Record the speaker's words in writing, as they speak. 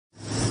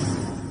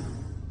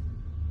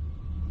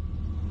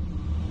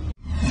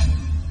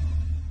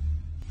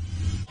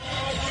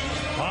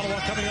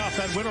coming off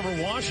that win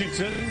over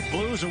Washington.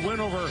 Blues a win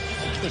over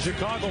the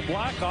Chicago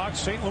Blackhawks.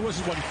 St. Louis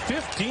has won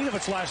 15 of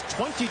its last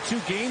 22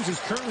 games. Is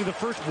currently the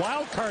first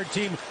wild card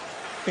team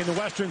in the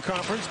Western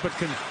Conference, but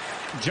can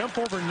jump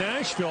over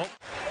Nashville.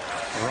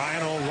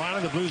 Ryan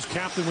O'Reilly, the Blues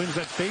captain, wins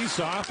that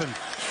face-off and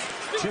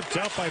chipped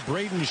out by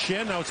Braden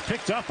Shen. Now it's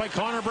picked up by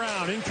Connor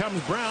Brown. In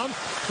comes Brown,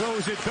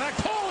 throws it back.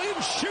 Paul in,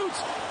 shoots,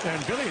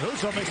 and Billy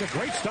Husso makes a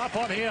great stop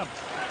on him.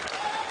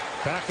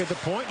 Back at the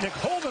point, Nick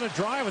Holden a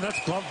drive, and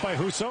that's gloved by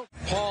Husso.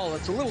 Paul,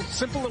 it's a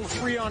simple little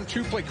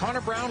 3-on-2 play.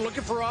 Connor Brown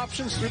looking for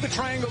options through the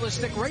triangle. The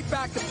stick right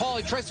back to Paul.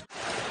 He tries to...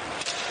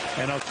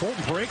 And now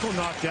Colton Parayko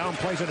knocked down,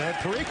 plays it ahead.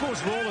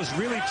 Parayko's role has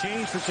really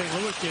changed for St.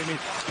 Louis, Jamie.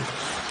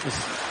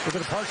 With the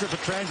departure of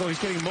Pietrangelo, he's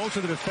getting most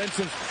of the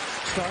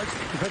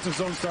defensive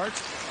zone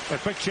starts. A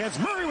quick chance.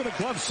 Murray with a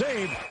glove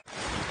save.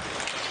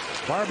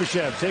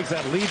 Barbashev takes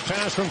that lead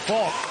pass from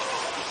Falk.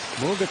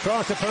 Moved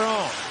across to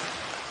Perron.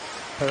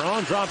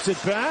 Perron drops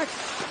it back.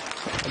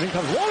 And then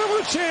comes Walden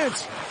with a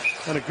chance.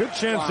 And a good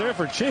chance there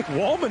for Jake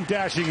Wallman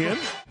dashing in.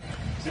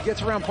 He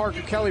gets around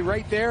Parker Kelly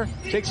right there.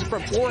 Takes it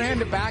from forehand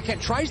to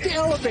backhand. Tries to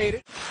elevate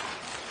it.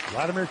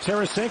 Vladimir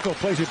Tarasenko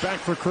plays it back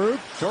for Krug.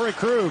 Torrey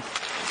Krug.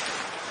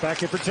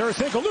 Back in for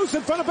Tarasenko. Loose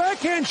in front of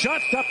backhand. Shot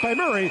stopped by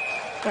Murray.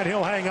 And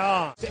he'll hang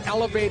on. To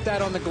elevate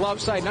that on the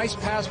glove side. Nice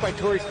pass by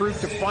Torrey Krug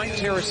to find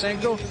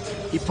Tarasenko.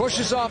 He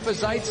pushes off a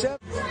Zaitsev.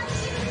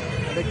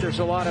 I think there's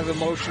a lot of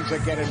emotions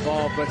that get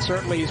involved, but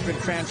certainly he's been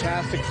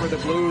fantastic for the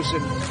Blues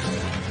and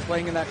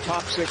playing in that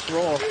top six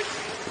role.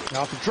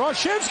 Now to draw,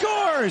 Shen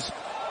scores!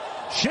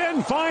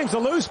 Shen finds the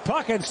loose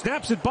puck and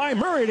snaps it by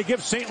Murray to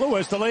give St.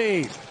 Louis the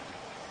lead.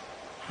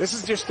 This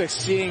is just a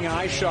seeing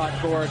eye shot,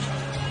 Gord.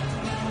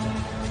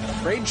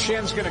 Braden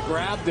Shen's going to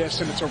grab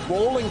this, and it's a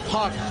rolling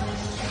puck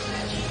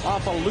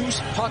off a loose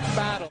puck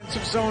battle.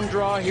 Defensive zone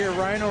draw here,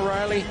 Ryan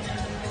O'Reilly.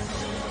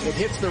 It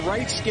hits the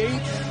right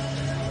skate.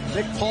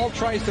 Nick Paul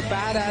tries to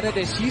bat at it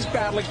as he's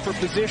battling for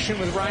position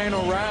with Ryan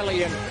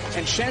O'Reilly,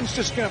 and Shen's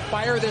just going to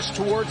fire this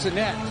towards the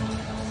net.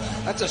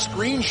 That's a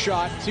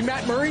screenshot. See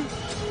Matt Murray?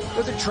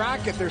 Doesn't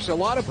track it. There's a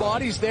lot of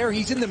bodies there.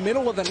 He's in the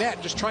middle of the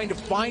net just trying to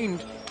find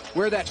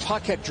where that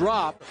puck had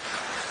dropped.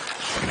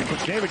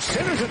 David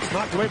centers it.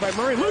 Knocked away by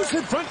Murray. Loose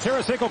in front.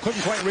 Tarasenko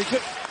couldn't quite reach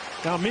it.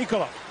 Now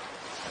Mikkola.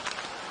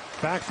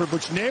 Back for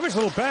Buchnevich.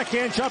 Little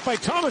backhand shot by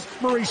Thomas.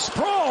 Murray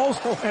sprawls,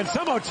 and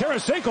somehow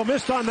Tarasenko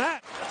missed on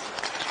that.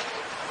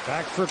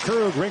 Back for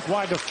Krug, rink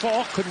wide to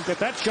Falk. Couldn't get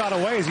that shot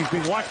away as he's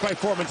being watched by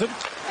Formanton.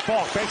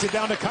 Falk banks it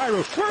down to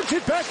Kyrou. Works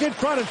it back in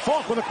front, and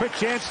Falk with a quick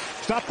chance.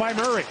 Stopped by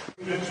Murray.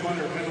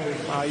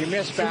 You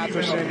miss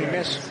Batherson, you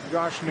miss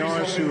Josh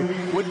Norris, who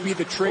would be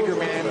the trigger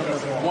man on the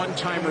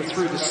one-timer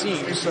through the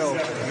seam. So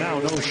now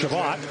no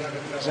Shabbat.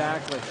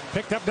 Exactly.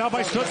 Picked up now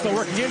by Stutzla,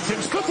 working in.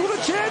 Tim Stutzla with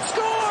a chance.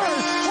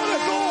 Scores! What a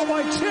goal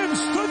by Tim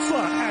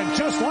Stutzla. And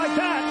just like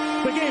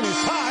that, the game is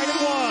tied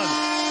at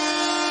 1.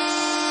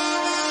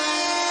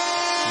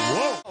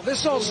 Whoa.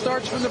 This all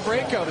starts from the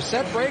breakout, a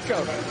set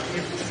breakout.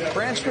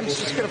 Branstrom's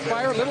just going to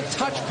fire a little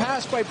touch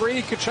pass by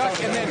Brady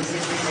Tkachuk, and then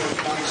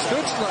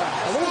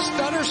Stutzla, a little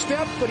stutter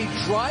step, but he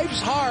drives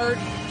hard,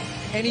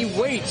 and he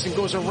waits and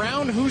goes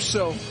around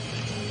Husso,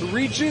 who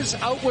reaches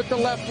out with the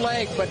left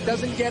leg, but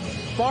doesn't get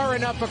far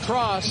enough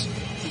across.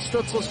 And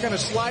Stutzla's going to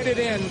slide it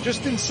in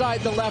just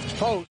inside the left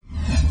post.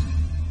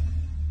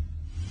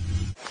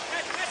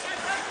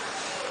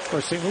 Of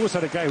course, St. Louis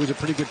had a guy who was a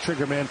pretty good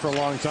trigger man for a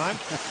long time.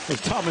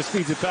 As Thomas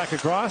feeds it back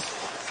across.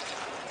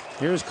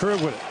 Here's Krug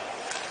with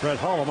it. Brett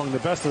Hull among the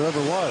best there ever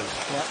was.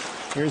 Yep.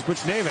 Here's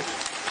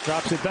Buchnevich.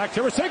 Drops it back.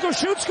 Tarasenko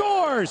shoots,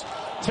 scores!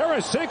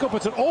 Tarasenko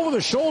puts it over the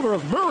shoulder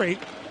of Murray.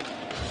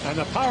 And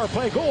the power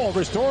play goal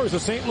restores the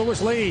St.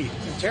 Louis lead.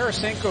 And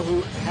Tarasenko,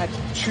 who had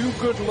 2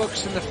 good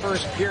looks in the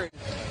first period,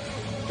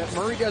 that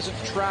Murray doesn't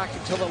track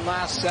until the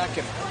last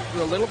second.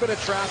 Through a little bit of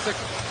traffic.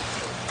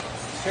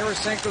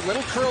 Tarasenko,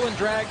 little curl and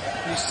drag.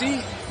 You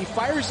see, he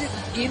fires it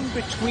in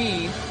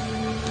between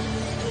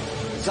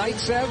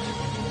Zaitsev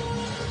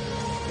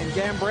and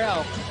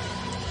Gambrell.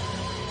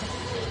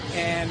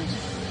 And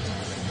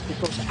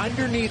it goes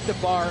underneath the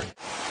bar.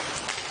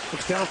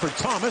 Looks down for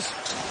Thomas.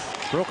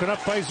 Broken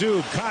up by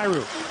Zub.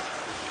 Kyrou.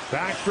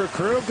 Back for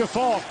Krug to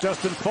Falk.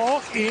 Justin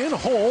Falk in,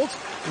 holds.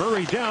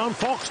 Murray down.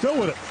 Falk still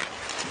with it.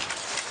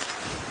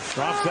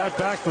 Drops that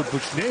back for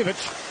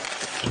Buchnevich.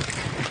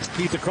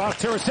 Feeds across.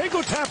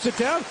 Tarasenko taps it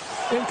down.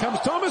 In comes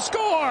Thomas.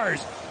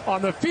 Scores!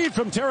 On the feed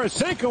from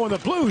Tarasenko, and the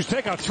Blues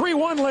take a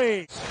 3-1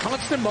 lead.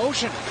 Constant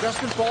motion.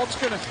 Justin Falk's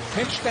going to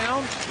pinch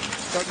down,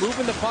 start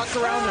moving the puck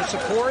around their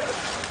support.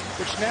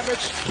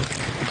 Buchnevich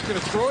is going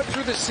to throw it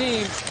through the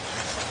seam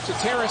to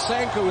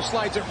Tarasenko, who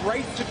slides it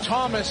right to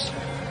Thomas,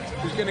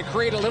 who's going to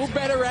create a little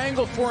better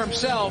angle for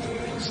himself,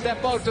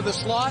 step out to the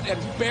slot, and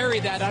bury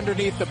that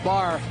underneath the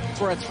bar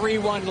for a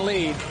 3-1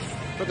 lead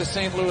for the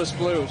St. Louis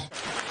Blues.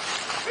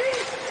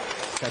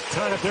 Got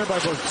tied up there by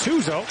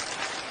Bortuzzo.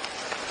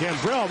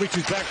 Gambrell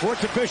reaches back for it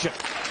to Bishop.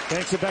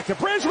 Banks it back to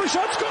Branch. Shot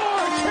score! Tipped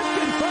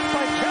in front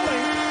by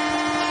Kelly.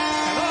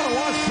 And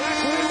Ottawa's back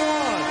within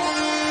 1.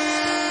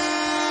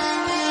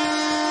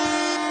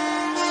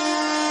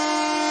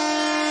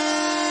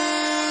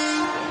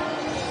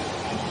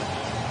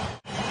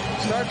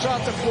 Shoots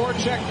off the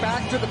forecheck,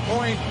 back to the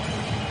point,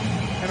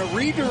 and a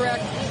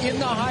redirect in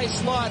the high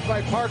slot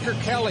by Parker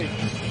Kelly.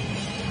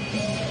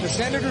 The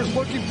Senators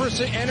looking for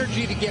some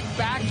energy to get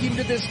back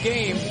into this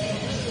game.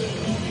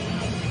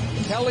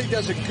 Kelly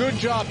does a good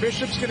job.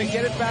 Bishop's going to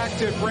get it back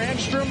to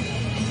Brandstrom.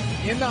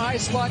 In the high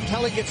slot,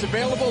 Kelly gets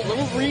available.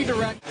 Little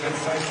redirect.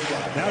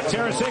 Now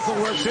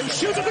Tarasenko works in,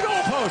 shoots at the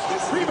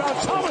goalpost. Rebound,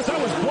 Thomas, that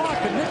was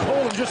blocked, and Nick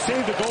Holden just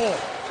saved the goal.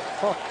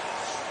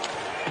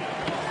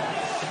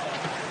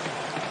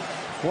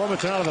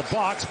 Forman's out of the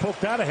box, poked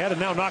that ahead, and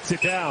now knocks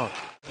it down.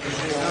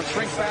 Now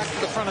shrink back to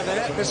the front of the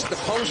net. This is the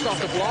post off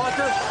the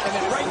blocker, and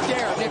then right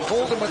there, Nick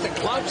Holden with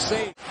the glove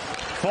save.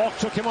 Falk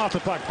took him off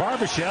the puck.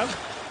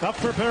 Barbashev up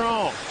for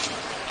Perron.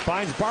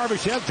 Finds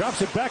Barbashev,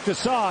 drops it back to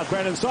Saad.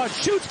 Brandon Saad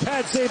shoots,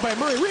 pad save by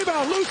Murray.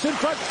 Rebound loose in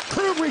front.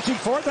 Krug reaching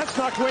for it. That's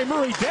knocked away.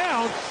 Murray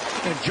down.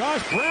 And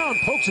Josh Brown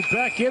pokes it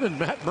back in, and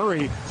Matt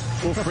Murray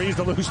will freeze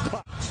the loose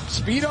puck.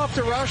 Speed off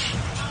the rush.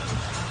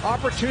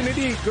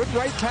 Opportunity. Good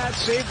right pad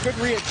save. Good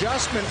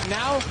readjustment.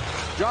 Now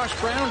Josh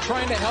Brown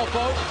trying to help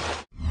out.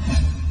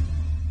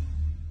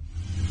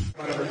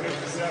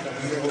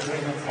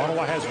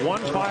 Ottawa has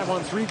one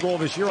 5-on-3 goal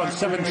this year on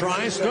 7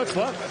 tries.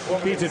 Stutzla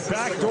feeds it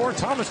back door.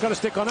 Thomas got a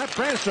stick on that.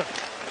 Brandstrom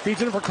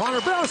feeds it in for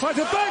Connor Brown. Slides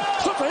it back.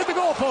 Stutzla hit the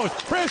goalpost.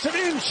 Brandstrom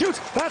in, shoots.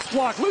 That's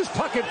blocked. Loose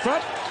puck in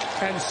front.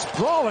 And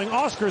sprawling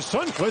Oskar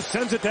Sundqvist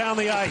sends it down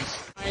the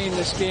ice. In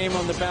this game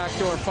on the back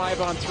door,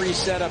 5-on-3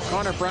 setup.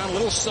 Connor Brown,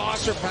 little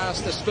saucer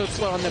pass to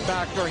Stutzla on the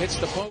back door. Hits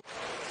the post.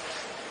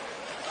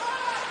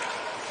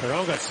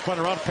 Perron got spun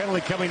around.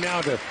 Penalty coming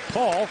now to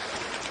Paul.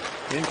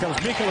 In comes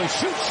Mikkola,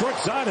 shoots short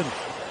side, and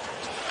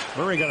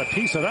Murray got a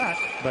piece of that,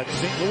 but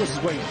St. Louis is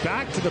going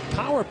back to the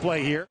power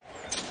play here.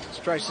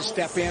 Tries to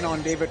step in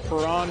on David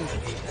Perron.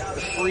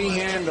 The free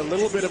hand, a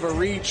little bit of a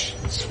reach,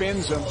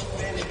 spins him.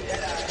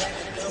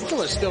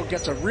 Mikkola still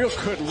gets a real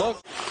good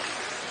look.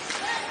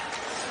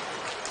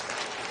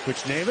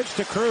 Buchnevich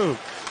to Krug.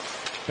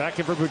 Back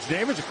in for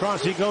Buchnevich,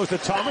 across he goes to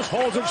Thomas,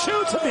 holds and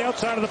shoots at the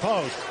outside of the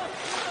post.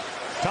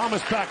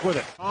 Thomas back with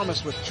it.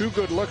 Thomas with 2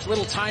 good looks,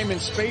 little time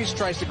and space,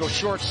 tries to go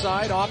short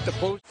side, off the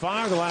post.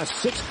 5 the last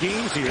 6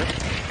 games here.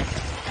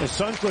 As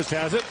Sundqvist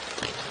has it.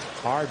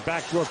 Hard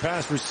backdoor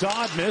pass for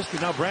Saad, missed,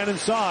 and now Brandon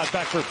Saad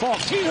back for Falk.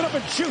 Tees it up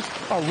and shoots.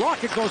 A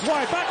rocket goes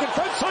wide, back in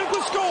front,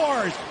 Sundqvist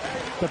scores!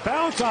 The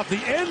bounce off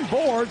the end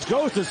boards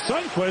goes to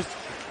Sundqvist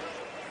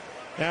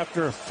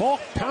after Falk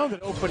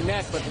pounded open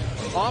net, but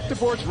off the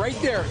boards right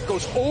there,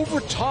 goes over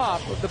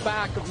top of the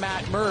back of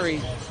Matt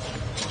Murray.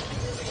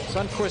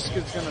 Sundqvist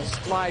is going to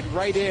slide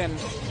right in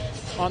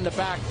on the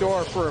back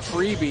door for a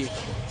freebie.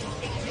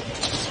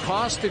 It's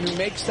Costin who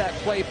makes that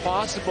play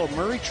possible.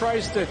 Murray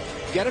tries to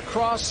get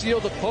across, seal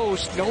the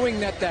post,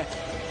 knowing that the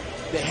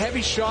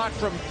heavy shot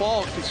from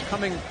Falk is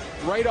coming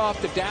right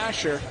off the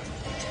dasher.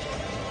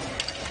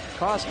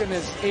 Costin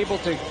is able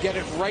to get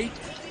it right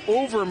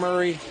over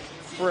Murray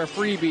for a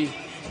freebie.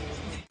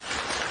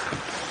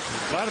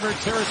 Vladimir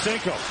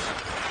Tarasenko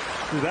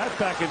threw that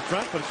back in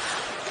front, but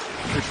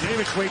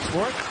Buchnevich waits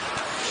for it.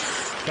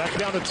 Back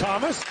down to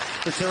Thomas.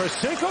 For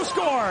Tarasenko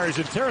scores,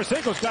 and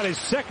Tarasenko's got his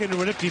second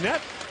to an empty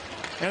net,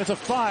 and it's a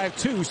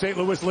 5-2 St.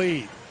 Louis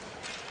lead.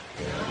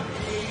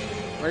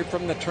 Right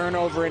from the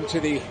turnover into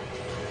the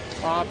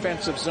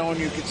offensive zone,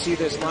 you can see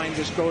this line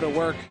just go to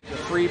work. The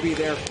freebie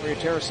there where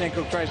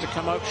Tarasenko tries to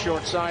come out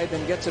short side,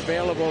 then gets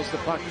available as the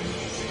puck.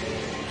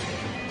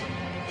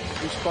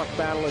 Loose puck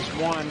battle is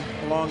won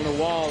along the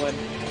wall, and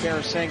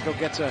Tarasenko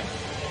gets a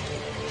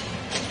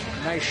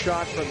nice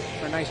shot from,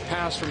 or a nice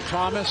pass from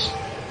Thomas.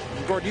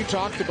 Gord, you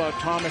talked about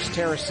Thomas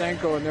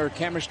Tarasenko and their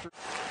chemistry.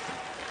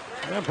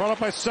 And brought up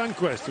by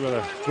Sundqvist with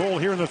a goal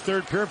here in the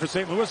third period for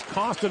St. Louis.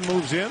 Costin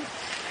moves in.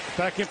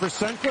 Back in for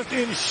Sundqvist.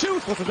 In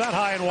shoots with that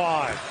high and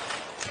wide.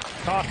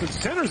 Costin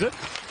centers it.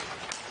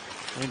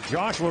 And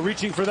Joshua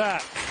reaching for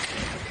that.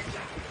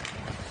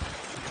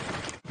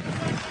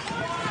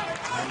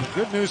 And the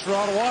good news for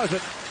Ottawa is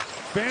that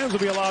fans will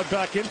be allowed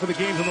back in for the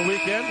games on the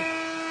weekend.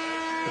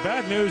 The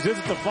bad news is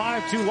it's a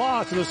 5-2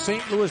 loss to the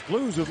St. Louis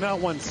Blues, who have now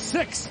won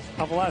 6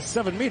 of the last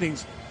 7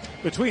 meetings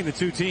between the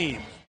two teams.